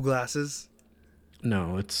 Google glasses?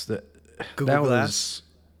 No, it's the Google that Glass?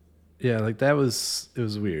 yeah, like it was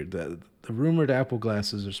weird. The rumored Apple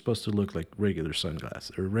glasses are supposed to look like regular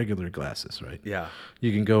sunglasses or regular glasses, right? Yeah.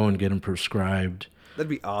 You can go and get them prescribed. That'd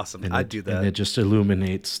be awesome. I'd do that. And it just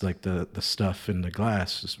illuminates like the stuff in the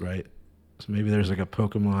glasses, right? So maybe there's like a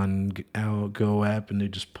Pokemon Go app and they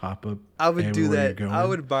just pop up. I would do everywhere that. you're I going.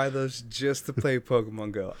 would buy those just to play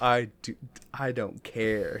Pokemon Go. I don't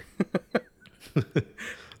care.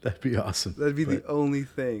 That'd be awesome. That'd be the only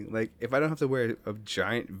thing. Like if I don't have to wear a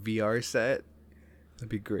giant VR set, that'd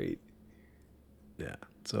be great. Yeah.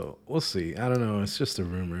 So we'll see. I don't know. It's just a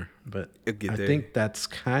rumor, but It'll get I there. think that's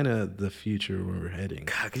kind of the future where we're heading.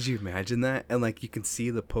 God, could you imagine that? And like you can see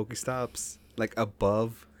the Pokestops like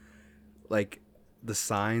above, like the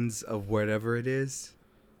signs of whatever it is.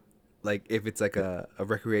 Like if it's like a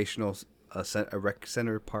recreational, a rec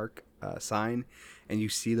center park sign, and you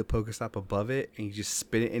see the Pokestop above it, and you just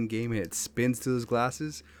spin it in game, and it spins to those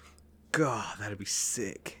glasses. God, that'd be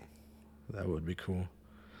sick. That would be cool.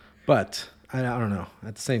 But I don't know.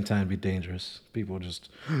 At the same time, it'd be dangerous. People just,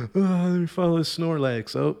 let me follow this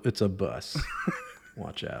Snorlax. Oh, it's a bus.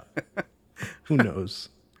 Watch out. Who knows?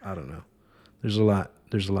 I don't know. There's a lot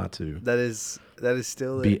to That is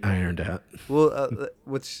still be ironed out. Well,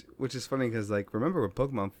 which is funny because like remember when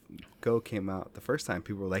Pokemon Go came out the first time,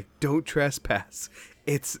 people were like, "Don't trespass.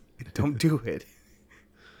 Don't do it."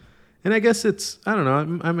 And I guess it's, I don't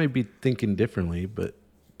know. I might be thinking differently, but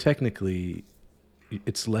technically,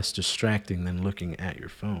 it's less distracting than looking at your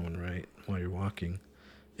phone, right, while you're walking,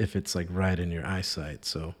 if it's like right in your eyesight.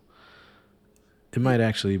 So it Y- might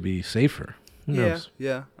actually be safer. Who Yeah, knows?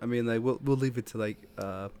 yeah. I mean, like we'll leave it to like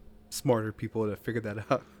smarter people to figure that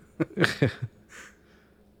out.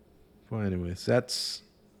 Well, anyways, that's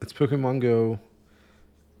Pokemon Go.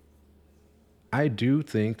 I do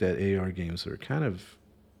think that AR games are kind of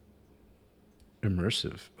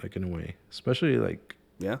immersive, like in a way, especially like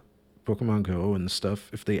Yeah. Pokemon Go and stuff.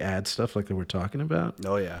 If they add stuff like that we're talking about,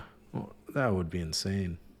 Oh yeah. well, that would be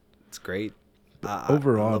insane. It's great. But I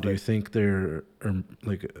overall, love do you it. think they're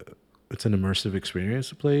like it's an immersive experience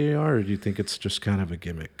to play AR, or do you think it's just kind of a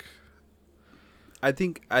gimmick? I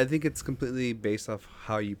think it's completely based off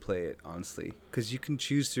how you play it, honestly, because you can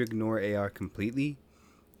choose to ignore AR completely,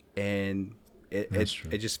 and That's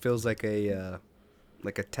true. it just feels like a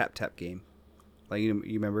tap tap game, like you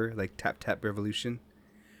remember like Tap Tap Revolution.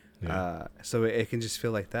 Yeah, So it can just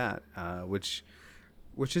feel like that, which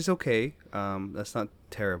is okay. That's not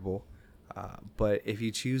terrible. But if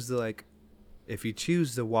you choose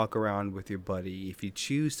to walk around with your buddy, if you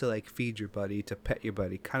choose to like feed your buddy, to pet your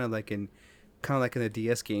buddy, kind of like in the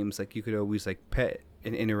DS games, like you could always like pet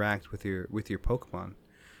and interact with your Pokemon.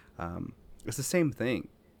 It's the same thing.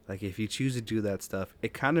 Like if you choose to do that stuff,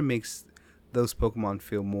 it kind of makes those Pokemon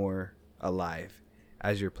feel more alive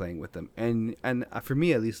as you're playing with them. And for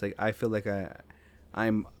me at least, like I feel like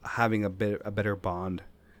I'm having a better bond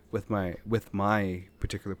with my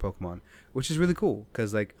particular Pokemon, which is really cool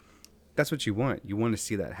because like that's what you want. You want to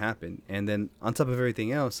see that happen. And then on top of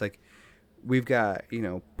everything else, like we've got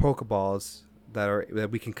Pokeballs that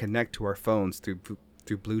we can connect to our phones through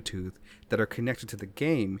Bluetooth that are connected to the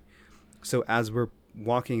game. So as we're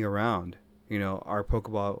walking around, our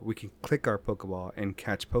Pokeball, we can click our Pokeball and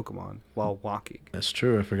catch Pokemon while walking. that's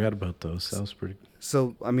true. I forgot about those. That was pretty.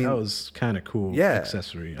 So I That mean, was kind of cool yeah,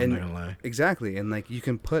 accessory. I'm and not gonna lie. exactly, and like you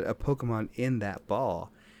can put a Pokemon in that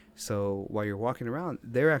ball. So while you're walking around,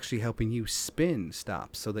 they're actually helping you spin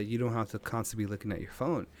stops so that you don't have to constantly be looking at your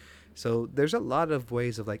phone. So there's a lot of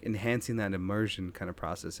ways of like enhancing that immersion kind of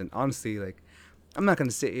process. And honestly, like I'm not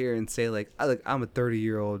gonna sit here and say like I'm a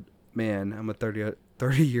 30-year-old man. I'm a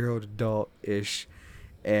 30-year-old adult ish.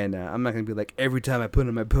 And I'm not gonna be like every time I put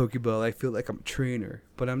in my Pokeball, I feel like I'm a trainer.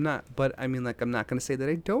 But I'm not. But I mean, like I'm not gonna say that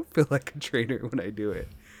I don't feel like a trainer when I do it.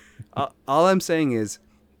 All I'm saying is,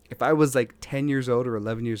 if I was like 10 years old or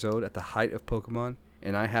 11 years old at the height of Pokemon,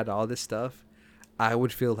 and I had all this stuff, I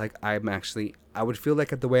would feel like I would feel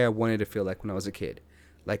like the way I wanted to feel like when I was a kid,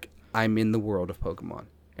 like I'm in the world of Pokemon,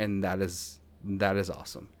 and that is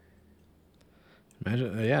awesome.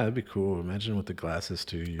 Imagine, yeah, that'd be cool. Imagine with the glasses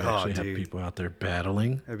too. You Oh, actually have dude. people out there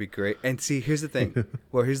battling. That'd be great. And see, here's the thing.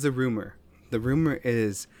 Well, here's the rumor. The rumor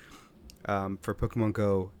is, for Pokemon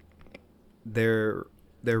Go, they're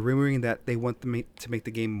they're rumoring that they want to make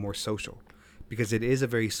the game more social, because it is a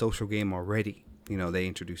very social game already. They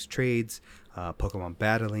introduced trades, Pokemon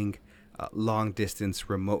battling, long distance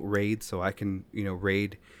remote raids. So I can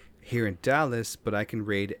raid here in Dallas, but I can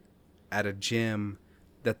raid at a gym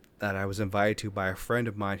that I was invited to by a friend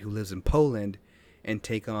of mine who lives in Poland, and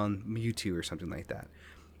take on Mewtwo or something like that.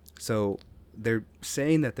 So they're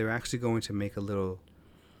saying that they're actually going to make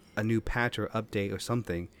a new patch or update or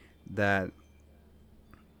something that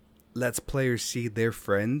lets players see their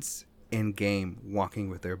friends in game walking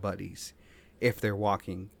with their buddies if they're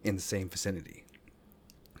walking in the same vicinity.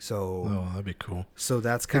 So Oh, that'd be cool.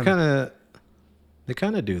 that's They kind of kind of they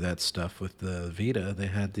kind of do that stuff with the Vita. They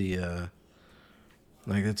had the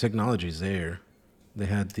like the technology's there. They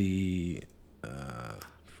had the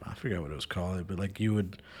I forgot what it was called, but like you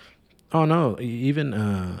would. Oh no, even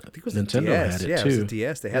I think it was Nintendo the DS. had it Yeah, it too. was the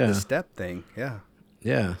DS. They had Yeah, the step thing. Yeah,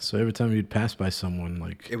 yeah. So every time you'd pass by someone,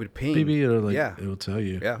 like it would ping. maybe it'll like Yeah, it will tell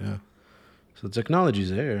you. yeah. Yeah. So the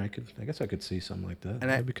technology's there. I guess I could see something like that. And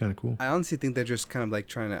That'd be kind of cool. I honestly think they're just kind of like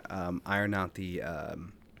trying to iron out the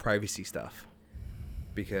privacy stuff,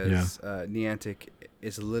 because Niantic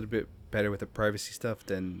is a little bit better with the privacy stuff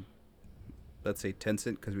than, let's say,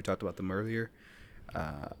 Tencent, because we talked about them earlier.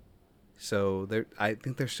 So I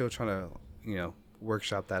think they're still trying to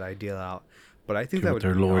workshop that idea out. But I think Get that with would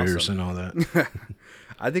their be lawyers awesome. and all that.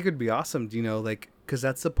 I think it'd be awesome, like, because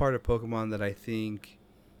that's the part of Pokemon that I think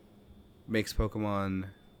makes Pokemon.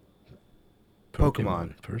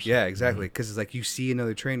 person. Yeah, exactly. Because it's like you see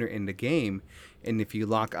another trainer in the game, and if you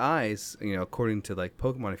lock eyes, according to like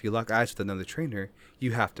Pokemon, if you lock eyes with another trainer,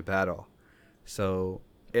 you have to battle. So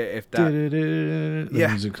if that,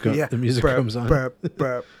 yeah, yeah, The music Burp, comes on. burp,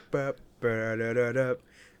 burp, burp, burp.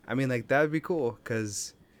 I mean, like that would be cool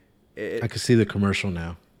because I can see the commercial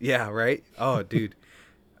now. yeah, right. Oh, dude,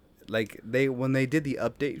 like when they did the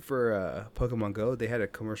update for Pokemon Go, they had a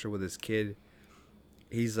commercial with this kid.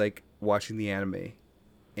 He's like watching the anime,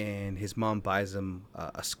 and his mom buys him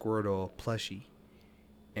a Squirtle plushie,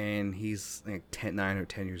 and he's like 9 or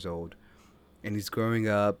 10 years old, and he's growing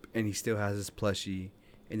up, and he still has his plushie,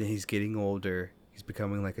 and then he's getting older. He's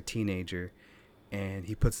becoming like a teenager, and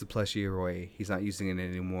he puts the plushie away. He's not using it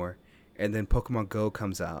anymore, and then Pokemon Go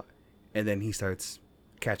comes out, and then he starts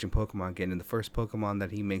catching Pokemon again. And the first Pokemon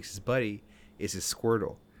that he makes his buddy is his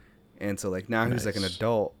Squirtle, and so like now he's like an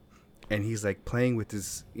adult. And he's like playing with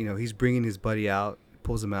his, he's bringing his buddy out,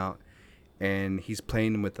 pulls him out, and he's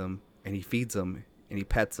playing with him, and he feeds him, and he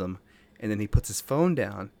pets him, and then he puts his phone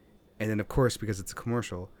down, and then of course because it's a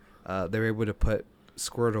commercial, they're able to put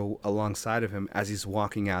Squirtle alongside of him as he's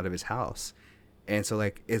walking out of his house, and so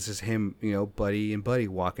like it's just him, buddy and buddy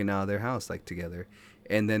walking out of their house like together,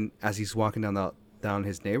 and then as he's walking down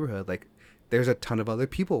his neighborhood, like there's a ton of other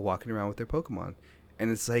people walking around with their Pokemon,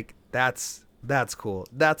 and it's like that's cool.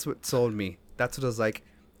 That's what sold me. That's what I was like,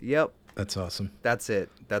 yep. That's awesome. That's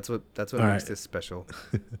it. That's what All makes right. this special.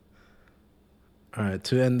 All right.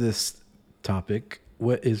 To end this topic,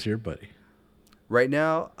 what is your buddy? Right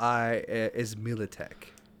now, is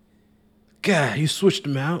Militech. God, you switched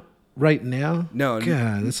him out right now? No.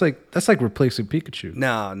 God, that's like replacing Pikachu.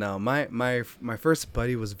 No. My first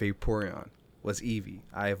buddy was Vaporeon. Was Eevee.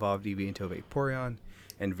 I evolved Eevee into a Vaporeon,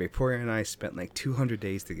 and Vaporeon and I spent like 200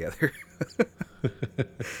 days together.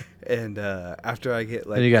 And after I get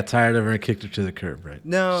like, and you got tired of her and kicked her to the curb, right?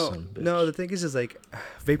 no. The thing is like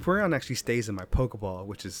Vaporeon actually stays in my Pokeball,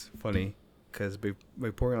 which is funny because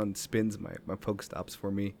Vaporeon spins my Pokestops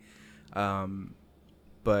for me.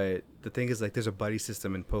 But the thing is like there's a buddy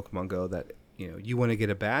system in Pokemon Go that you want to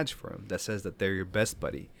get a badge for them that says that they're your best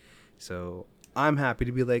buddy. So I'm happy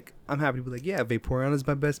to be like, yeah, Vaporeon is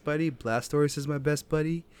my best buddy, Blastoise is my best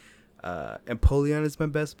buddy, and Polion is my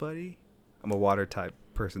best buddy. I'm a water type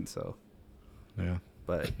person, so Yeah,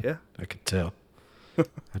 but yeah. I could tell.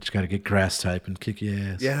 I just got to get grass type and kick your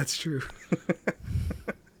ass. Yeah, that's true.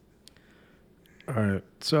 All right.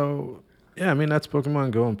 So, yeah, I mean, that's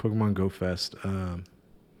Pokemon Go and Pokemon Go Fest. And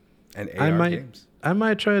AR games. I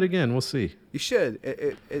might try it again. We'll see. You should.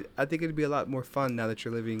 I think it'd be a lot more fun now that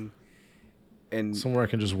you're living in Somewhere I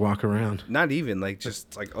can just walk around. not even like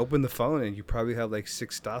just like open the phone and you probably have like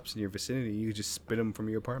 6 stops in your vicinity. You could just spin them from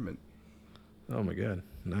your apartment. Oh, my God.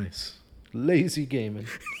 Nice. Lazy gaming.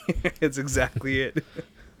 It's exactly it.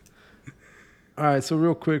 All right. So,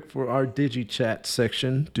 real quick for our DigiChat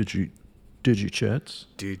section. DigiChats.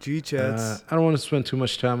 GG chats. I don't want to spend too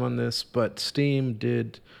much time on this, but Steam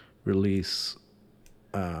did release.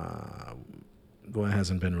 Well, it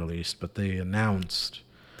hasn't been released, but they announced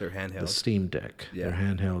They're handheld. the Steam Deck. Yeah. Their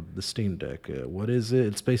handheld, the Steam Deck. What is it?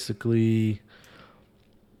 It's basically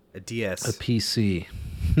A DS. a PC.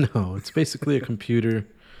 No, it's basically a computer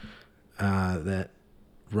that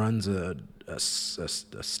runs a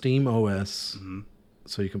Steam OS,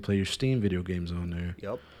 so you can play your Steam video games on there.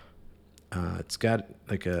 Yep. It's got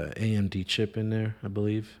like a AMD chip in there, I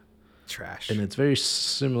believe. Trash. And it's very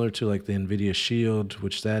similar to like the NVIDIA Shield,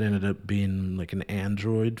 which that ended up being like an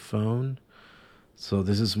Android phone. So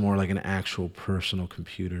this is more like an actual personal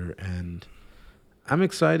computer, and I'm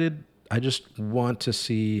excited. I just want to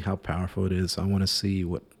see how powerful it is. I want to see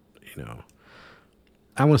what,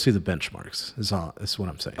 I want to see the benchmarks. Is what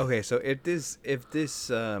I'm saying. Okay, so if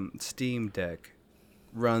this Steam Deck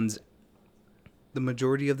runs the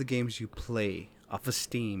majority of the games you play off of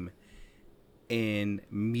Steam in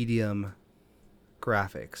medium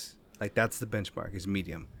graphics, like that's the benchmark, is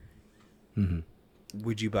medium. Mm-hmm.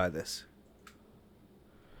 Would you buy this?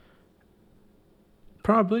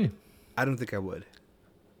 Probably. I don't think I would.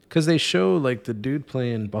 Because they show like the dude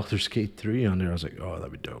playing Baldur's Gate 3 on there. I was like, oh,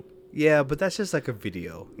 that'd be dope. Yeah, but that's just like a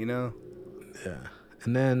video, Yeah.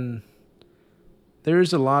 And then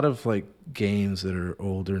there's a lot of like games that are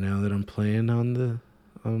older now that I'm playing on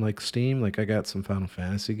like Steam. Like I got some Final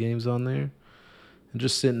Fantasy games on there. And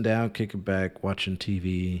just sitting down, kicking back, watching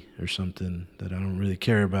TV or something that I don't really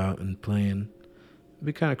care about and playing. It'd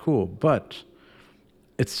be kind of cool. But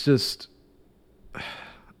it's just,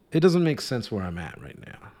 it doesn't make sense where I'm at right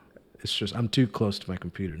now. It's just, I'm too close to my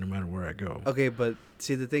computer no matter where I go. Okay, but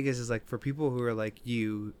see, the thing is like for people who are like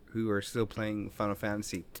you, who are still playing Final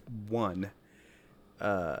Fantasy 1,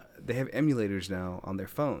 they have emulators now on their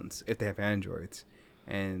phones if they have Androids,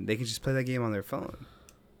 and they can just play that game on their phone.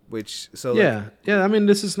 Which yeah. I mean,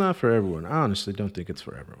 this is not for everyone. I honestly don't think it's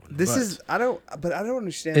for everyone. I don't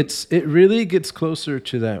understand. It really gets closer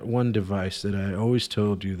to that one device that I always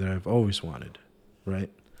told you that I've always wanted, right?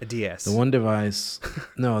 A DS. The one device,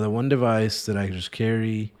 no, the one device that I just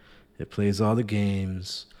carry It plays all the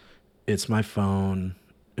games. It's my phone.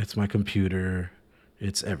 It's my computer.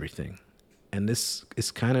 It's everything. And this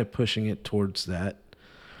is kind of pushing it towards that.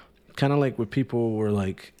 Kind of like where people were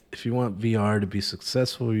like, if you want VR to be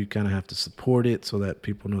successful, you kind of have to support it so that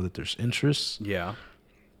people know that there's interest. Yeah.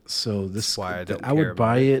 So this, That's why I would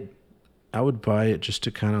buy it. I would buy it just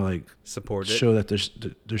to kind of like support it. Show that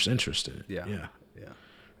there's interest in it. Yeah. Yeah. Yeah.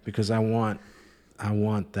 Because I want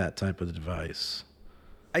that type of device.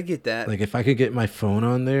 I get that. Like if I could get my phone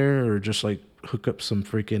on there or just like hook up some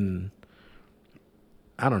freaking,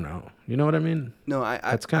 I don't know. You know what I mean? No, I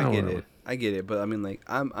get it. I get it, but I mean, like,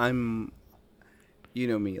 I'm, you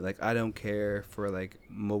know me, like, I don't care for like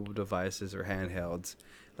mobile devices or handhelds.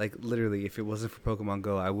 Like, literally, if it wasn't for Pokemon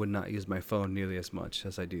Go, I would not use my phone nearly as much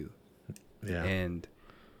as I do. Yeah. And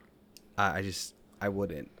I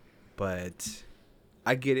wouldn't. But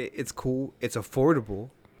I get it. It's cool. It's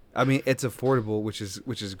affordable. I mean, it's affordable, which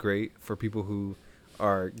is great for people who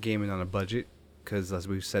are gaming on a budget. Because as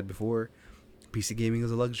we've said before, PC gaming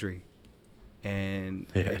is a luxury. And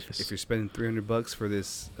if you're spending $300 for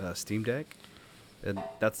this Steam Deck, and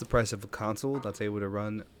that's the price of a console that's able to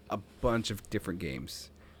run a bunch of different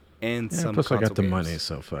games, and some. Plus, I got the games. money,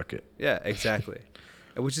 so fuck it. Yeah, exactly,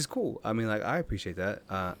 which is cool. I mean, like, I appreciate that.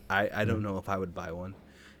 I don't know if I would buy one.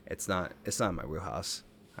 It's not my wheelhouse.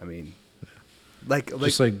 I mean, like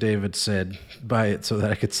just like David said, buy it so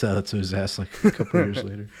that I could sell it to his ass like a couple years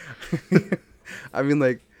later. I mean,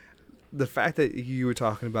 like, the fact that you were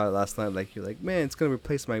talking about it last night, like, you're like, man, it's gonna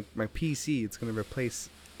replace my PC. It's gonna replace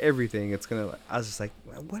everything. It's gonna. I was just like,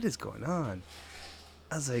 what is going on?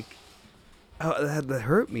 I was like, oh, that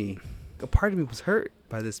hurt me. A part of me was hurt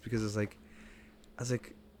by this because I was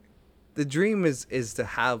like, the dream is to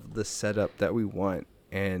have the setup that we want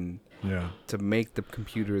and to make the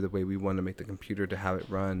computer the way we want to make the computer, to have it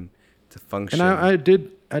run, to function. And I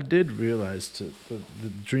did realize the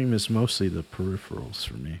dream is mostly the peripherals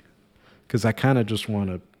for me. Because I kind of just want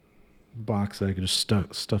a box that I can just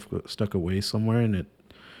stuck away somewhere and it's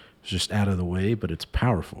just out of the way, but it's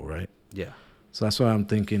powerful, right? Yeah. So that's why I'm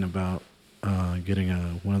thinking about getting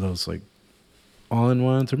one of those like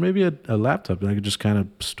all-in-ones, or maybe a laptop that I could just kind of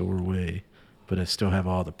store away, but I still have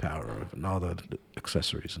all the power of and all the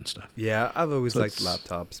accessories and stuff. Yeah, I've always liked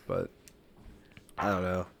laptops, but I don't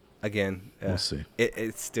know. Again, we'll see.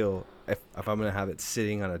 It's still, if I'm gonna have it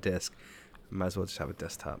sitting on a desk, I might as well just have a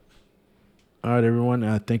desktop. All right,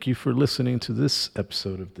 everyone. Thank you for listening to this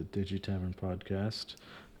episode of the Digitavern podcast.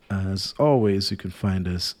 As always, you can find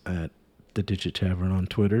us at the Digitavern on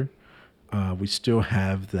Twitter. We still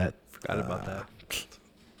have that. Forgot about that.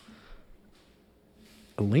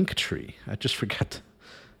 A link tree. I just forgot.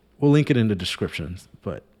 We'll link it in the description.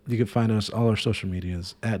 But you can find us all our social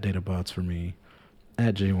medias at DataBots for me,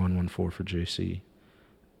 at J114 for JC,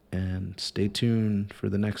 and stay tuned for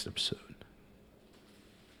the next episode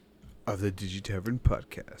of the Digitavern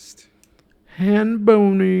podcast. Hand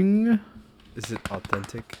boning. Is it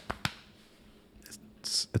authentic?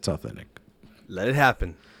 It's authentic. Let it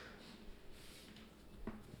happen.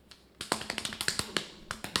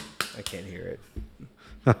 I can't hear it.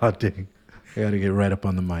 Oh, dang. I got to get right up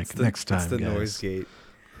on the mic next time, It's the guys. noise gate.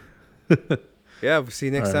 Yeah, we'll see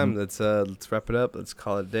you next time. Let's wrap it up. Let's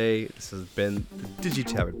call it a day. This has been the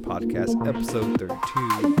Digitavern podcast, episode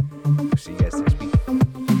 32. We'll see you guys next week.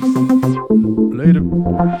 Later.